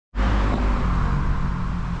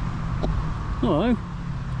Hello,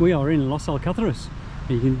 we are in Los Alcazares.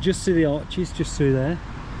 You can just see the arches just through there.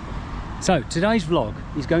 So today's vlog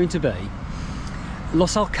is going to be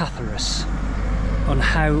Los Alcazares, on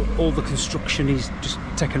how all the construction is just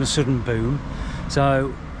taking a sudden boom.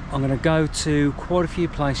 So I'm going to go to quite a few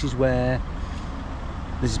places where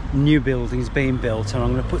there's new buildings being built, and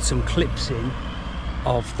I'm going to put some clips in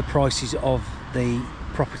of the prices of the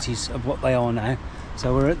properties of what they are now.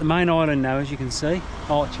 So we're at the main island now, as you can see,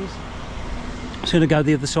 arches. I'm going to go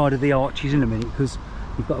the other side of the arches in a minute, because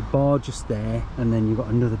you've got a bar just there and then you've got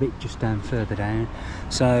another bit just down further down.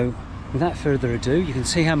 So without further ado, you can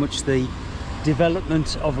see how much the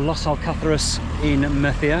development of Los Alcazares in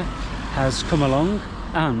Murcia has come along,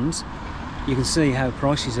 and you can see how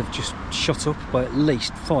prices have just shot up by at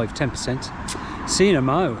least 5–10%. See you in a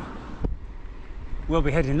mo. We'll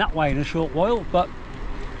be heading that way in a short while, but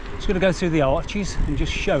I'm just going to go through the arches and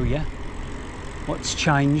just show you what's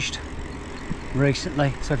changed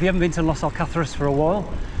recently. So if you haven't been to Los Alcazares for a while,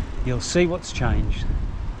 you'll see what's changed.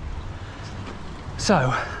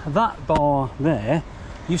 So that bar there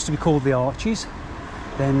used to be called the Arches.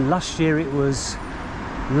 Then last year it was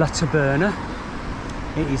La Taberna.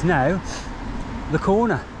 It is now the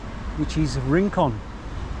Corner, which is Rincon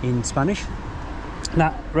in Spanish.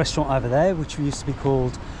 That restaurant over there, which used to be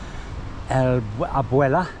called El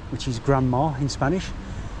Abuela, which is grandma in Spanish,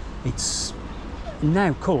 it's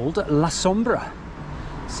now called La Sombra.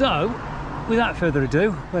 So without further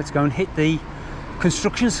ado, let's go and hit the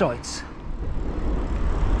construction sites.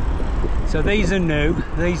 So these are new.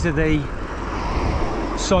 These are the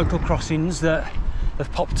cycle crossings that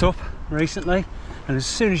have popped up recently, and as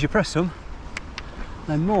soon as you press them,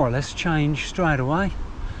 they more or less change straight away.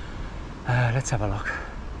 Let's have a look.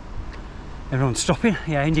 Everyone's stopping,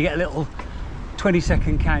 yeah, and you get a little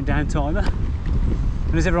 20-second countdown timer.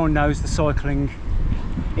 And as everyone knows, the cycling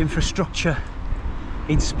infrastructure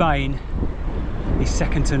in Spain is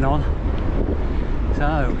second to none.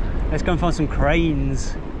 So let's go and find some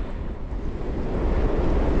cranes.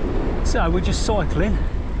 So we're just cycling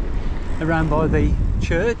around by the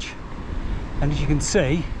church, and as you can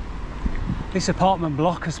see, this apartment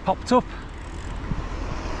block has popped up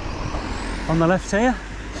on the left here,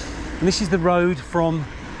 and this is the road from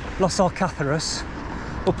Los Alcazares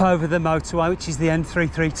up over the motorway, which is the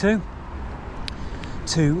N332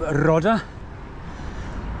 to Roda.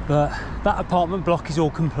 But that apartment block is all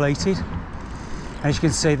completed. As you can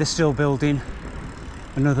see, they're still building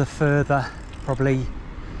another further, probably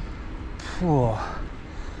 2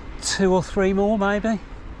 or 3 more maybe.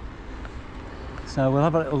 So we'll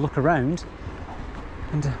have a little look around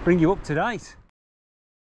and bring you up to date.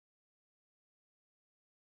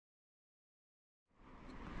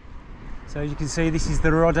 So as you can see, this is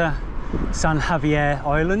the Roda San Javier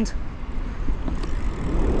Island.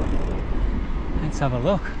 Let's have a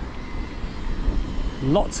look.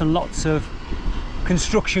 Lots and lots of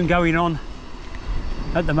construction going on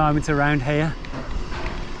at the moment around here.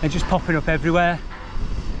 They're just popping up everywhere,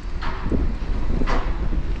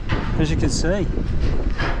 as you can see.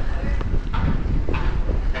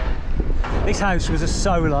 This house was a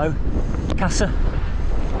solo casa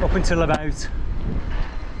up until about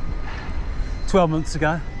 12 months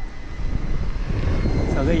ago.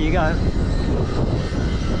 So there you go.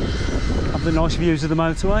 Have the nice views of the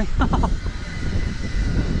motorway.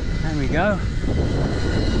 There we go.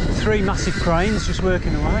 3 massive cranes just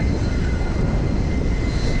working away.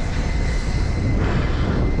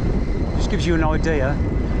 Just gives you an idea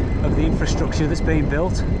of the infrastructure that's being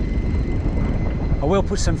built. I will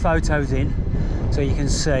put some photos in so you can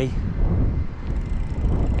see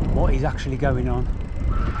what is actually going on.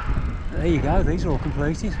 There you go, these are all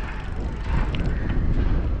completed.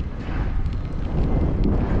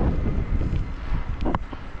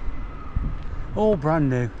 All brand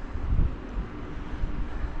new.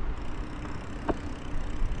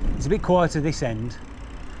 It's a bit quieter this end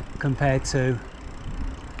compared to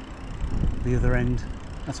the other end.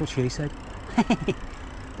 That's what she said.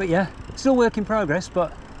 But yeah, still work in progress,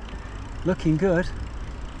 but looking good.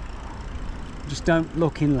 Just don't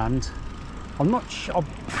look inland. I'm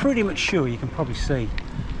pretty much sure you can probably see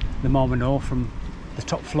the Mar Menor from the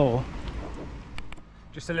top floor.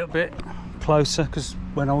 Just a little bit closer, because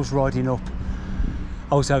when I was riding up,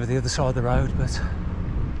 I was over the other side of the road, but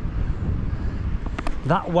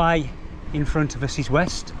that way in front of us is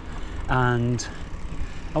west, and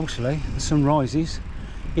obviously the sun rises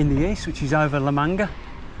in the east, which is over La Manga.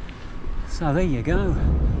 So there you go.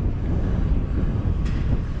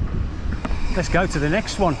 Let's go to the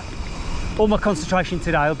next one. All my concentration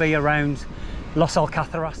today will be around Los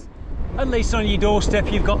Alcazares. At least on your doorstep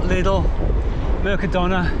you've got Lidl,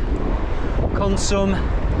 Mercadona, Consum,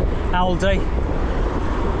 Aldi,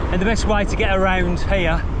 and the best way to get around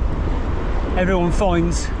here, everyone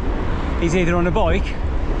finds, is either on a bike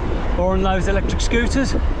or on those electric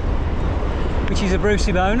scooters, which is a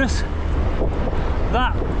Brucey bonus.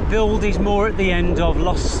 That build is more at the end of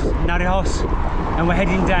Los Naranjos, and we're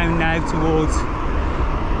heading down now towards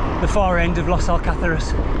the far end of Los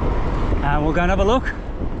Alcazares, and we'll go and have a look.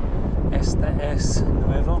 Este es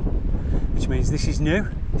nuevo, which means this is new.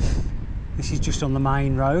 This is just on the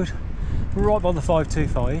main road, right by the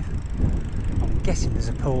 525. I'm guessing there's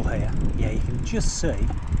a pool here. Yeah, you can just see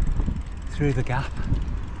through the gap.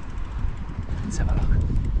 Let's have a look.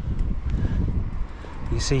 You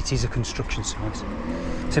can see it is a construction site.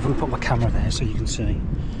 So if we can put my camera there so you can see.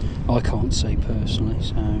 I can't see personally,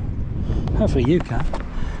 so hopefully you can.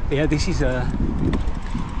 But yeah, this is a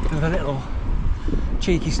little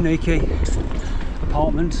cheeky sneaky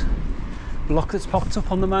apartment block that's popped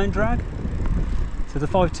up on the main drag. So the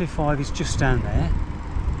 525 is just down there,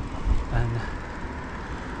 and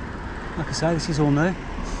like I say, this is all new.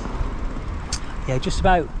 Yeah, just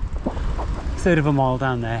about a third of a mile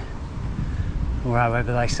down there, or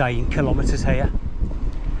however they say in kilometres here.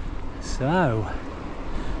 So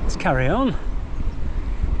let's carry on.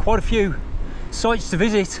 Quite a few sites to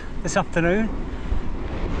visit this afternoon.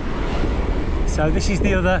 So this is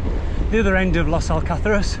the other end of Los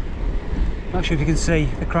Alcazares. Not sure if you can see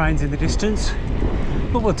the cranes in the distance,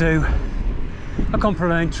 but we'll do a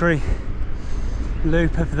complimentary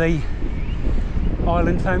loop of the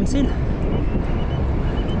island fountain.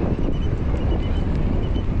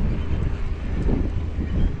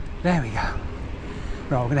 There we go.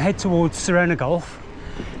 Right, we're going to head towards Serena Golf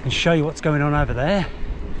and show you what's going on over there.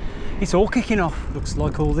 It's all kicking off. Looks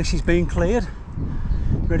like all this is being cleared,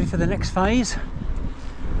 ready for the next phase.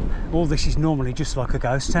 All this is normally just like a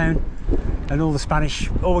ghost town, and all the Spanish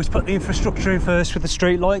always put the infrastructure in first with the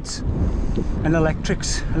street lights and electric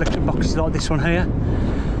boxes like this one here,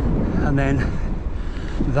 and then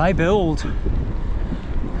they build.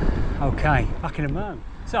 Okay, back in a moment.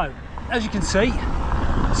 So as you can see,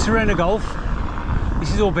 Serena Golf,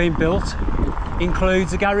 this is all being built,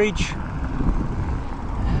 includes a garage,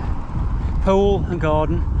 pool and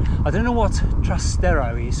garden. I don't know what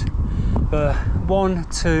Trastero is, but 1,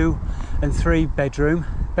 2 and 3 bedroom.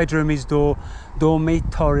 Bedroom is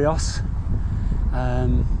dormitorios.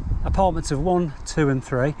 Apartments of 1, 2 and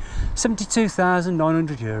 3.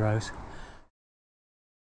 72,900 euros.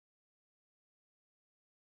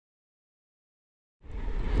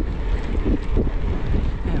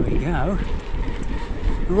 There we go.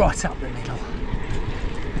 Right up the middle.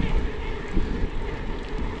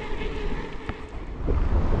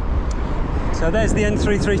 So there's the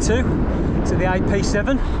N332 to the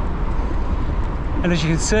AP7, and as you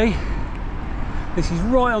can see, this is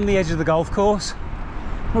right on the edge of the golf course.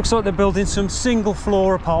 Looks like they're building some single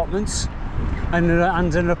floor apartments and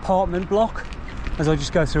an apartment block, as I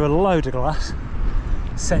just go through a load of glass.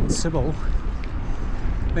 Sensible.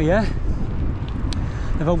 But yeah,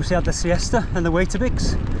 they've obviously had the siesta and the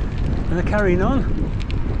Weetabix, and they're carrying on.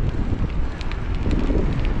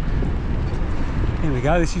 Here we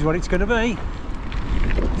go, this is what it's going to be.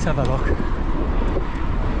 Let's have a look.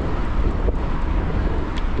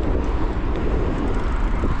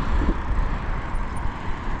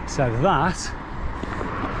 So that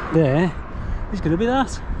there is going to be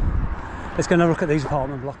that. Let's go and have a look at these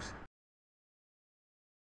apartment blocks.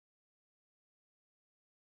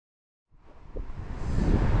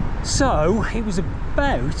 So it was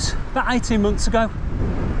about 18 months ago.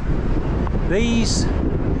 These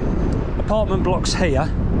apartment blocks here,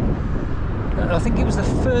 I think it was the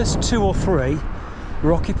first 2 or 3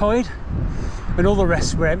 were occupied, and all the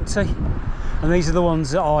rest were empty. And these are the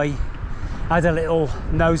ones that I had a little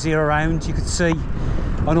nosy around. You could see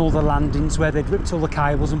on all the landings where they'd ripped all the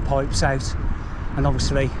cables and pipes out and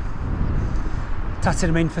obviously tatted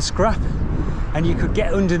them in for scrap, and you could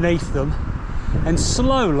get underneath them, and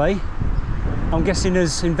slowly, I'm guessing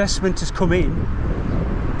as investment has come in,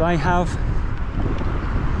 they have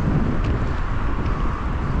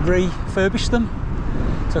refurbished them.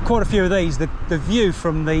 So quite a few of these, the view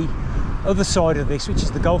from the other side of this, which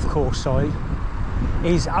is the golf course side,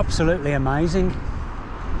 is absolutely amazing.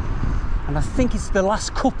 And I think it's the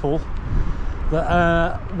last couple that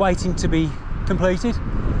are waiting to be completed.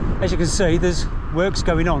 As you can see, there's works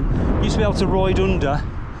going on. You used to be able to ride under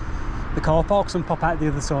the car parks and pop out the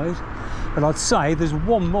other side, but I'd say there's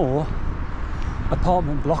one more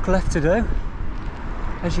apartment block left to do,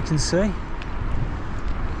 as you can see.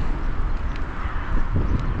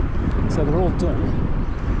 So they're all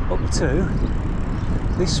done up to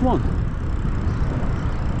this one.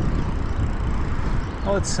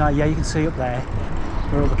 I'd say, yeah, you can see up there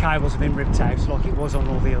where all the cables have been ripped out like it was on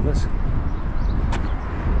all the others.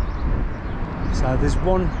 So there's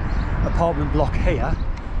one apartment block here,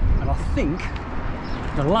 and I think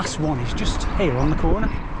the last one is just here on the corner.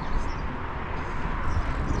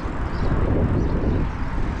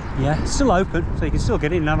 Yeah, it's still open, so you can still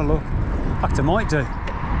get in and have a look. In fact, I might do.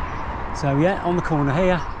 So yeah, on the corner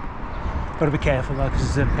here. Got to be careful though,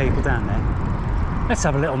 because there's people down there. Let's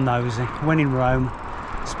have a little nosy. When in Rome,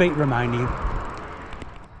 speak Romanian.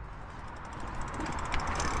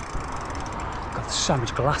 God, there's so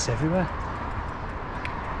much glass everywhere.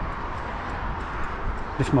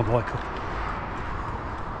 Lift my bike up,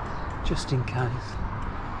 just in case.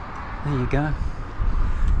 There you go.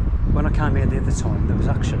 When I came here the other time, there was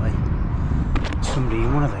actually somebody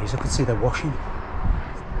in one of these. I could see they're washing.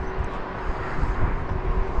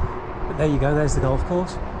 But there you go, there's the golf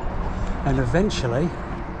course. And eventually,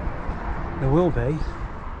 there will be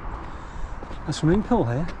a swimming pool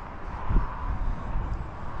here.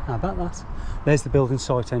 How about that? There's the building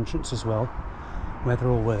site entrance as well, where they're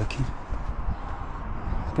all working.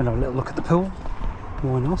 Gonna have a little look at the pool.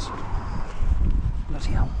 Why not?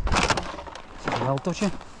 Bloody hell. This is well dodgy.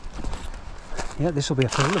 Yeah, this will be a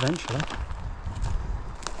pool eventually.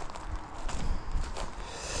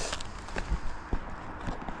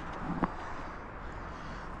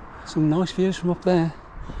 Some nice views from up there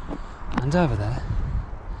and over there.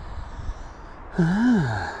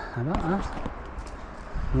 Ah, how about that?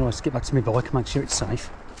 Right, let's get back to my bike and make sure it's safe.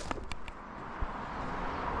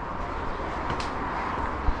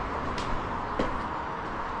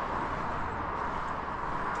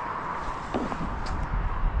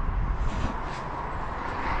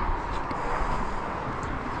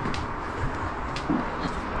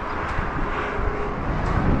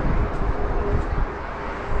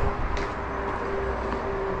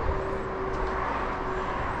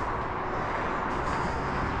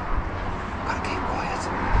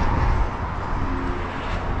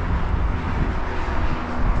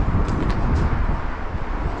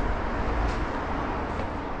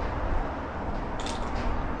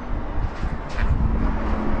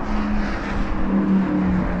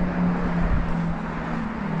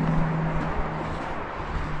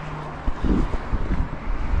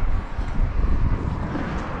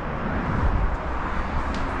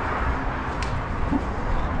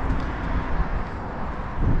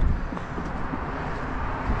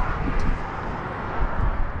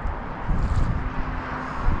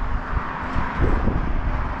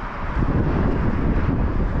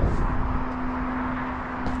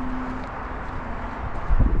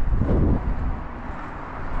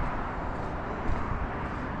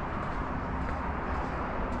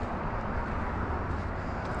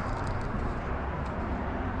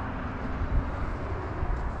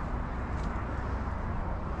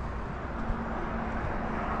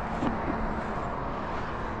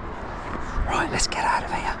 Let's get out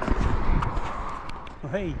of here. Oh,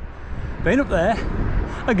 hey, been up there.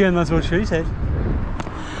 Again, that's what she said.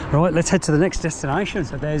 Right, let's head to the next destination.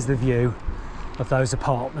 So there's the view of those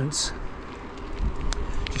apartments.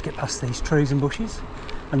 Just get past these trees and bushes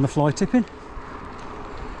and the fly tipping.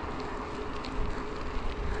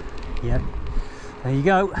 Yeah, there you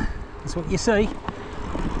go. That's what you see.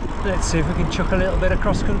 Let's see if we can chuck a little bit of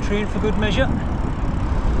cross country in for good measure.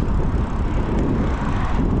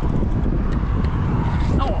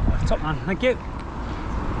 Top man, thank you.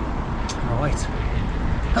 Right.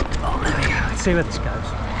 Oh, there we go. Let's see where this goes.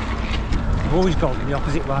 I've always gone the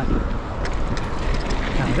opposite way.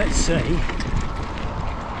 Now let's see.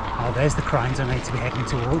 Oh, there's the cranes I need to be heading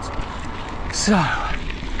towards. So,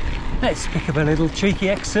 let's pick up a little cheeky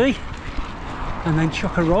XC and then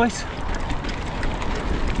chuck a right.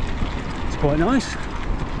 It's quite nice.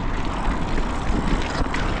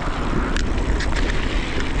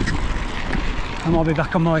 I might be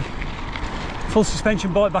back on my full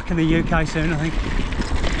suspension bike back in the UK soon, I think.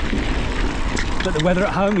 But the weather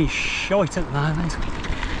at home is shite at the moment.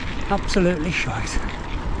 Absolutely shite.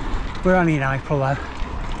 We're only in April though.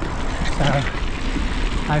 So,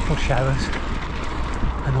 April showers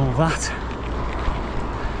and all that.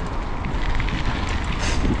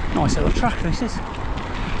 Nice little track this is.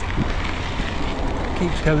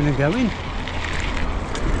 Keeps going and going.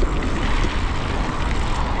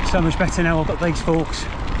 So much better now I've got these forks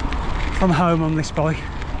from home on this bike.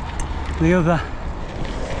 The other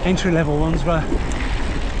entry-level ones were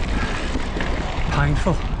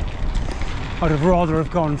painful. I'd have rather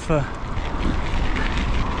have gone for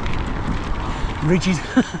rigid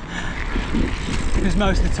because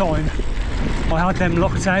most of the time I had them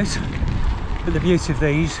locked out. But the beauty of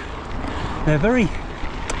these, they're very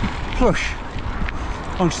plush,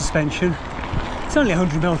 on suspension. It's only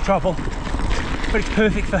 100mm travel, but it's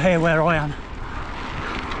perfect for here where I am.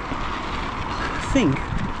 I think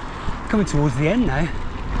coming towards the end now.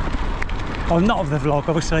 Oh, not of the vlog,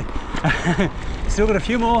 obviously. Still got a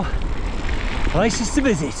few more places to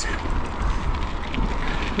visit.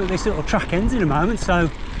 But this little track ends in a moment, so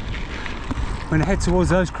I'm going to head towards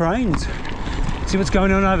those cranes. See what's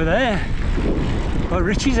going on over there by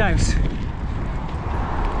Richie's house.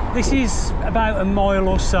 This is about a mile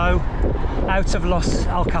or so out of Los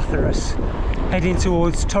Alcazares, heading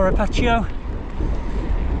towards Torrepachio.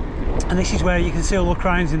 And this is where you can see all the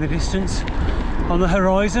cranes in the distance on the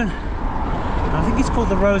horizon. I think it's called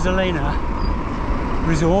the Rosalina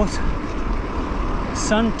Resort.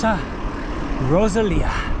 Santa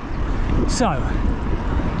Rosalia. So,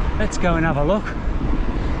 let's go and have a look.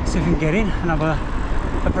 See if we can get in and have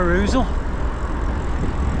a perusal.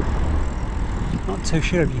 Not too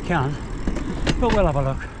sure if you can, but we'll have a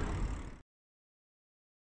look.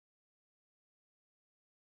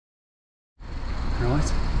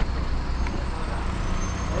 Right.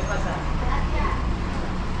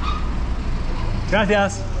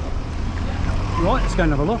 Gracias. Right, let's go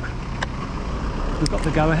and have a look. We've got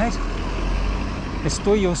the go-ahead.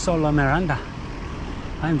 Estoy yo sola Miranda.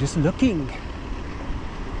 I'm just looking.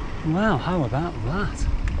 Wow, how about that?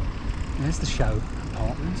 There's the show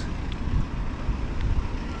apartment.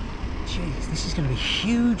 Jeez, this is going to be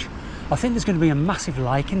huge. I think there's going to be a massive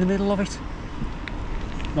lake in the middle of it,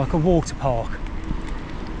 like a water park.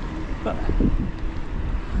 But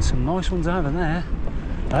there's some nice ones over there.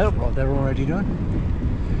 They look like they're already done.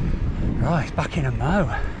 Right, back in a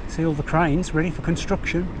mo. See all the cranes ready for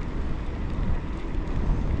construction.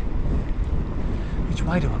 Which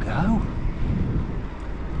way do I go?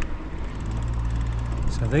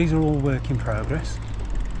 So these are all work in progress.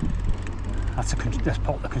 That's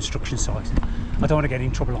part of the construction site. I don't want to get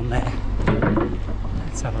in trouble on there.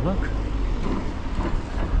 Let's have a look.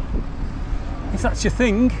 If that's your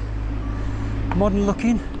thing, modern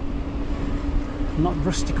looking, not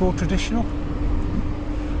rustic or traditional.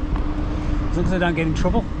 As long as I don't get in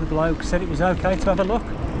trouble, the bloke said it was okay to have a look.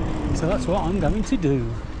 So that's what I'm going to do.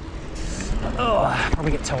 Oh, I'll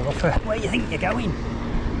probably get told off for where you think you're going.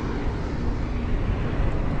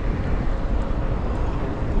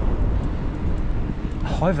 A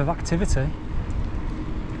hive of activity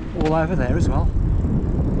all over there as well.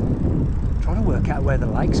 I'm trying to work out where the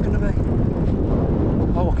lake's going to be.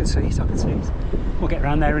 Oh, I can see it, I can see it. We'll get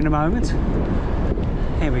around there in a moment.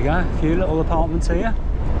 Here we go, a few little apartments here.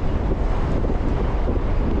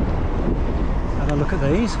 Have a look at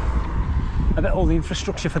these. I bet all the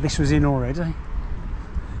infrastructure for this was in already.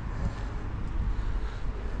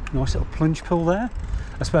 Nice little plunge pool there.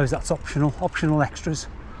 I suppose that's optional extras.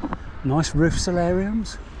 Nice roof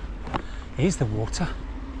solariums. Here's the water.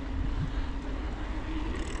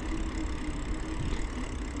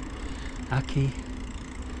 Aquí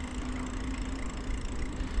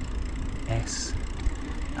es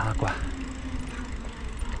agua.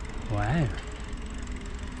 Wow.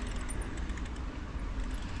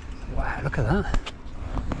 Wow, look at that.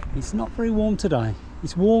 It's not very warm today.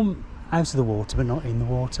 It's warm out of the water, but not in the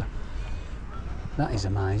water. That is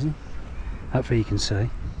amazing. Hopefully you can see.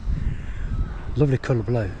 Lovely colour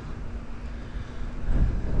blue.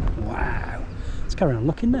 Wow. Let's carry on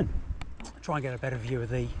looking then. Try and get a better view of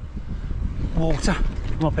the water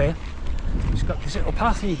from up here. Just got this little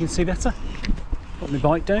path and you can see better. Put my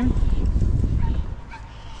bike down.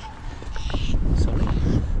 Sorry.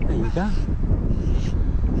 There you go.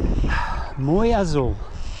 Muy azul.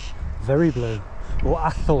 Very blue. Or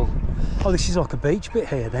azul. Oh, this is like a beach bit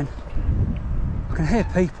here then. I can hear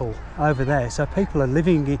people over there, so people are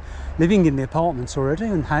living in the apartments already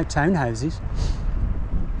and townhouses.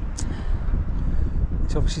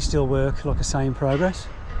 It's obviously still work, like I say, in progress.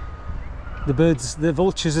 The birds, the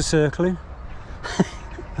vultures are circling.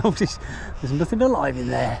 Obviously, there's nothing alive in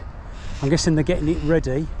there. I'm guessing they're getting it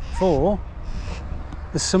ready for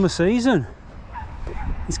the summer season.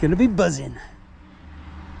 It's going to be buzzing.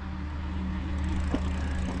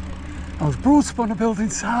 I was brought up on a building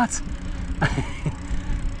site. I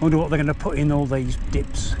wonder what they're going to put in all these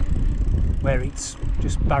dips where it's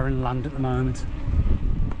just barren land at the moment.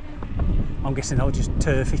 I'm guessing they'll just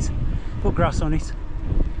turf it, put grass on it.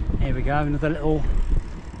 Here we go, another little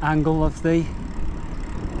angle of the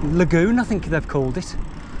lagoon, I think they've called it.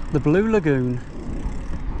 The Blue Lagoon.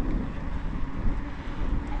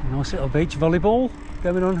 Nice little beach volleyball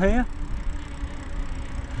going on here.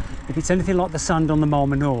 If it's anything like the sand on the Mar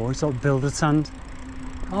Menor, it's like builder sand.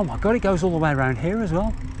 Oh my god, it goes all the way around here as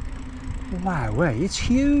well. Wow, it's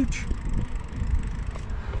huge.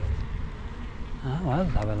 Oh well,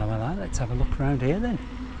 hello. Let's have a look around here then.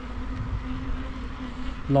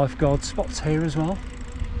 Lifeguard spots here as well.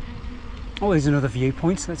 Oh, there's another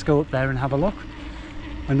viewpoint. Let's go up there and have a look.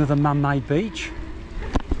 Another man-made beach.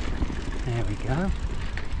 There we go.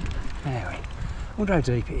 There we. I wonder how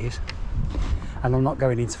deep it is. And I'm not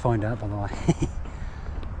going in to find out, by the way.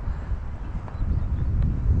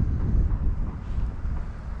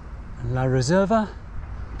 La Reserva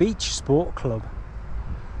Beach Sport Club.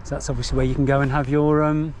 So that's obviously where you can go and have your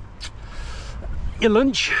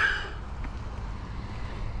lunch.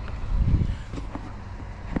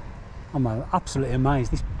 I'm absolutely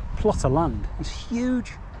amazed. This plot of land is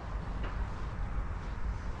huge.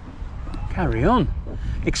 Carry on.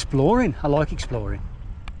 Exploring. I like exploring.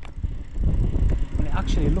 Well, it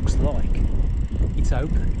actually looks like it's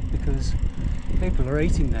open because people are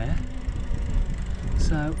eating there.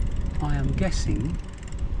 So I am guessing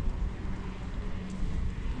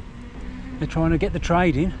they're trying to get the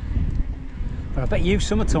trade in. But I bet you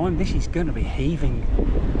summertime this is going to be heaving.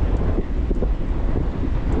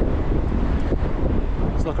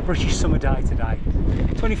 It's like a British summer day today.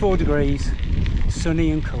 24 degrees,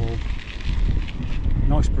 sunny and cool.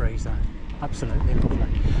 Nice breeze though, absolutely lovely.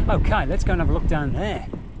 Okay, let's go and have a look down there.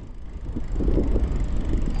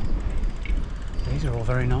 These are all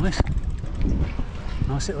very nice.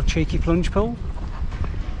 Nice little cheeky plunge pool.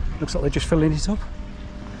 Looks like they're just filling it up.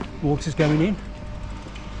 Water's going in.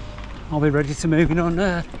 I'll be ready to move in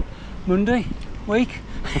on Monday week.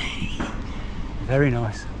 Very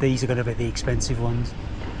nice. These are going to be the expensive ones.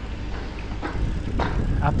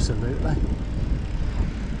 Absolutely.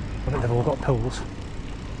 I bet they've all got pools.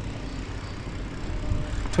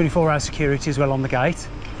 24-hour security as well on the gate.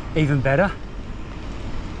 Even better.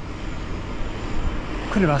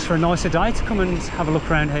 Couldn't have asked for a nicer day to come and have a look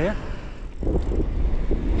around here.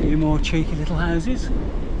 A few more cheeky little houses.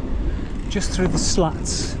 Just through the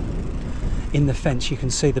slats in the fence you can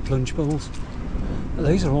see the plunge pools. But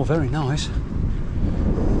these are all very nice.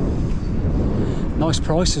 Nice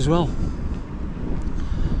price as well.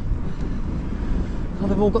 Oh,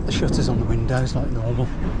 they've all got the shutters on the windows like normal.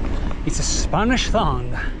 It's a Spanish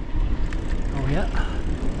thing. Oh yeah.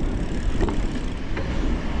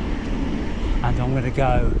 And I'm going to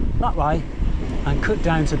go that way and cut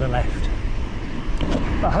down to the left.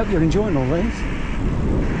 But I hope you're enjoying all these.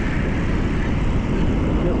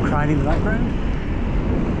 Little crane in the background.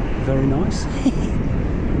 Very nice.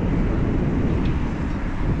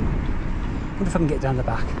 Wonder if I can get down the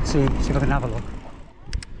back, see if I can have a look.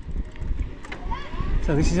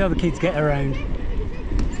 So this is how the kids get around.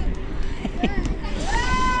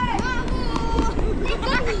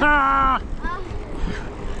 Ah!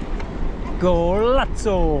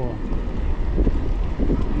 Golazzo!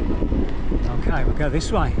 Okay, we'll go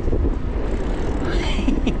this way.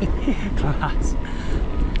 Class.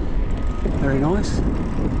 Very nice.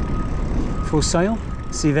 For sale,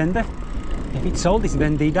 si vende. If it's sold, it's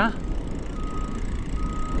vendida.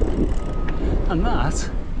 And that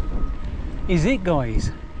is it,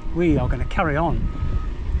 guys. We are going to carry on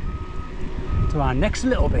to our next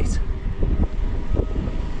little bit.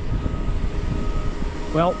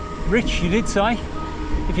 Well, Rich, you did say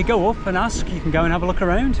if you go up and ask, you can go and have a look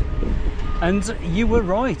around. And you were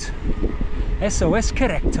right. SOS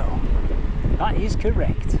correcto. That is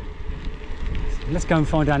correct. So let's go and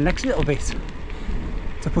find our next little bit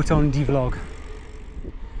to put on the vlog.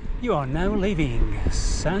 You are now leaving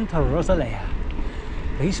Santa Rosalia.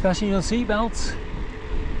 Please fasten your seatbelts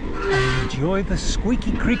and enjoy the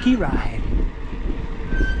squeaky creaky ride.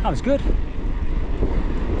 That was good.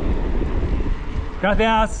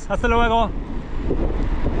 Gracias. Hasta luego.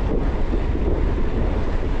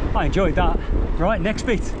 I enjoyed that. Right, next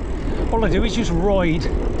bit. All I do is just ride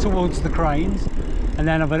towards the cranes and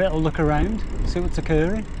then have a little look around, see what's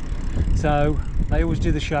occurring. So they always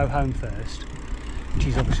do the show home first, which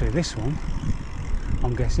is obviously this one,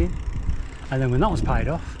 I'm guessing. And then when that one's paid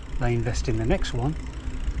off, they invest in the next one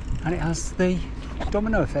and it has the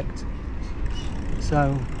domino effect.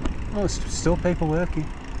 So, oh, there's still people working.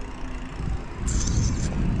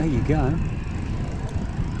 There you go.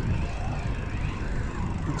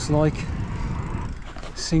 Looks like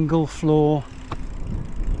single floor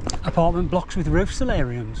apartment blocks with roof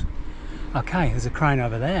solariums. Okay, there's a crane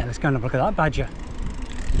over there. Let's go and have a look at that badger.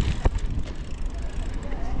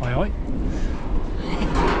 Oi, oi.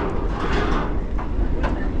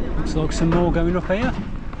 Looks like some more going up here.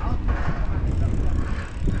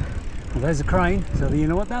 Well, there's a crane, so you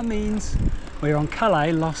know what that means. We're on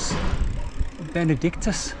Calle Los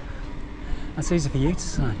Benedictus. That's easy for you to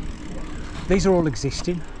say. These are all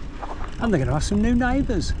existing and they're going to have some new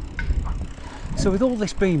neighbours. So with all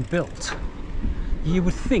this being built, you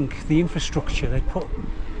would think the infrastructure they'd put,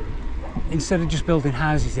 instead of just building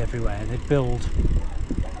houses everywhere, they'd build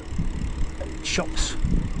shops,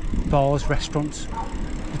 bars, restaurants.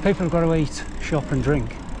 The people have got to eat, shop and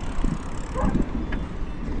drink.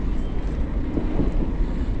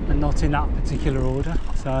 And not in that particular order.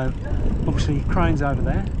 So obviously crane's over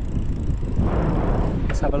there.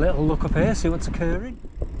 Let's have a little look up here, see what's occurring.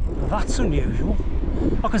 Well, that's unusual.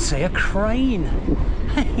 I can see a crane.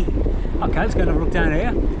 Hey. Okay, let's go and have a look down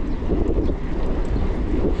here.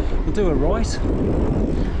 We'll do a right,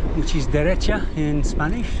 which is derecha in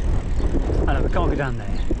Spanish. I know we can't go down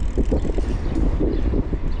there.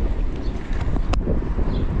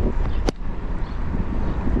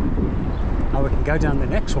 Oh, we can go down the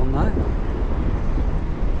next one though.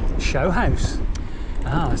 Show house.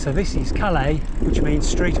 Ah, so this is Calais, which means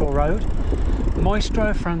street or road.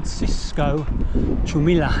 Maestro Francisco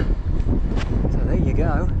Chumila. So there you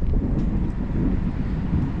go.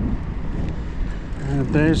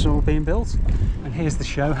 There's all being built, and here's the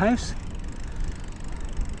show house.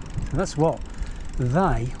 So that's what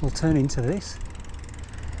they will turn into this.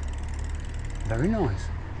 Very nice.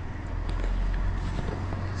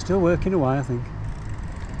 Still working away, I think.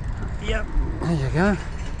 Yep, there you go. A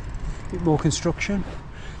bit more construction.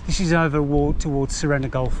 This is over towards Serena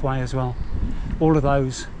Golfway as well. All of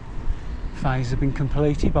those phases have been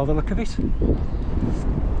completed by the look of it.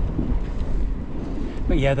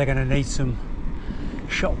 But yeah, they're going to need some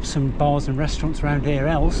shops and bars and restaurants around here,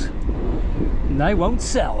 else they won't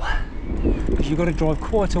sell, because you've got to drive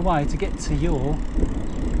quite a way to get to your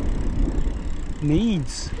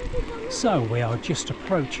needs. So we are just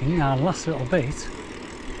approaching our last little bit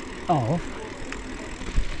of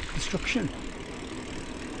construction,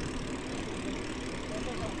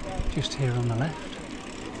 just here on the left.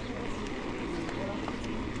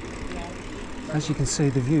 As you can see,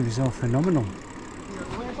 the views are phenomenal.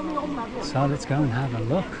 So let's go and have a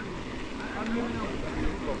look.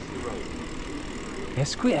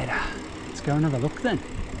 Esquerra. Let's go and have a look then.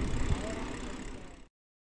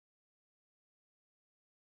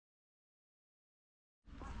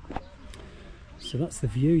 So that's the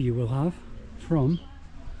view you will have from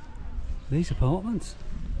these apartments.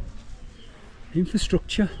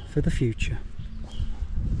 Infrastructure for the future.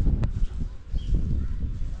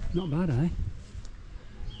 Not bad, eh?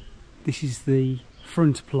 This is the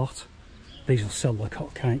front plot. These will sell like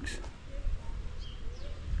hotcakes.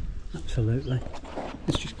 Absolutely.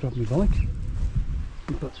 Let's just grab my bike.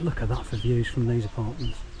 But look at that for views from these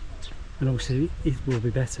apartments. And obviously it will be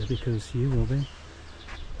better because you will be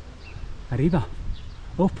arriba,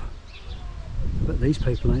 up. But these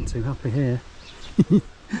people ain't too happy here.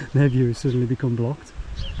 Their view has suddenly become blocked,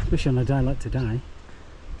 especially on a day like today.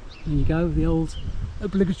 There you go, the old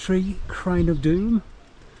obligatory crane of doom.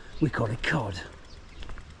 We call it cod.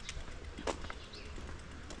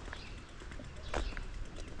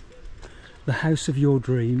 The house of your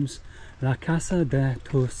dreams, la casa de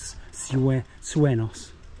tus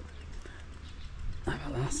sueños. How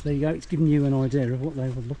about that? So there you go, it's giving you an idea of what they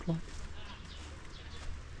would look like.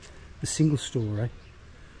 The single story,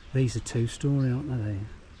 these are two-story, aren't they? There.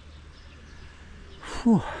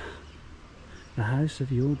 Whew. The house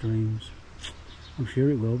of your dreams. I'm sure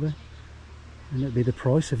it will be. And it'll be the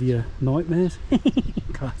price of your nightmares.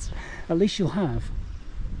 Class. At least you'll have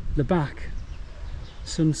the back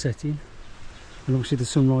sun setting, and obviously the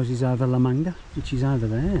sunrise is over La Manga, which is over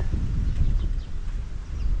there.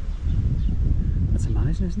 That's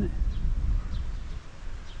amazing, isn't it?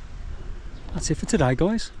 That's it for today,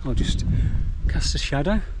 guys. I'll just cast a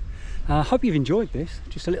shadow. I hope you've enjoyed this.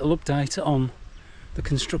 Just a little update on the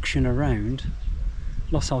construction around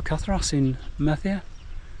Los Alcazares in Murcia.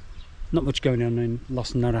 Not much going on in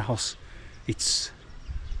Los Naranjos. It's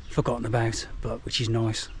forgotten about, but which is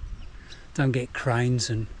nice. Don't get cranes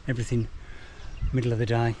and everything middle of the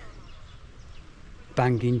day,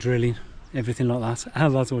 banging, drilling, everything like that. Oh,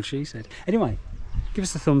 that's what she said. Anyway, give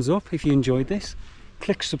us a thumbs up if you enjoyed this.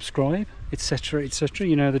 Click subscribe, etc, etc.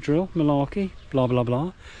 You know the drill. Malarkey, blah blah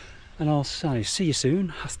blah. And I'll say see you soon.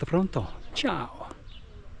 Hasta pronto. Ciao.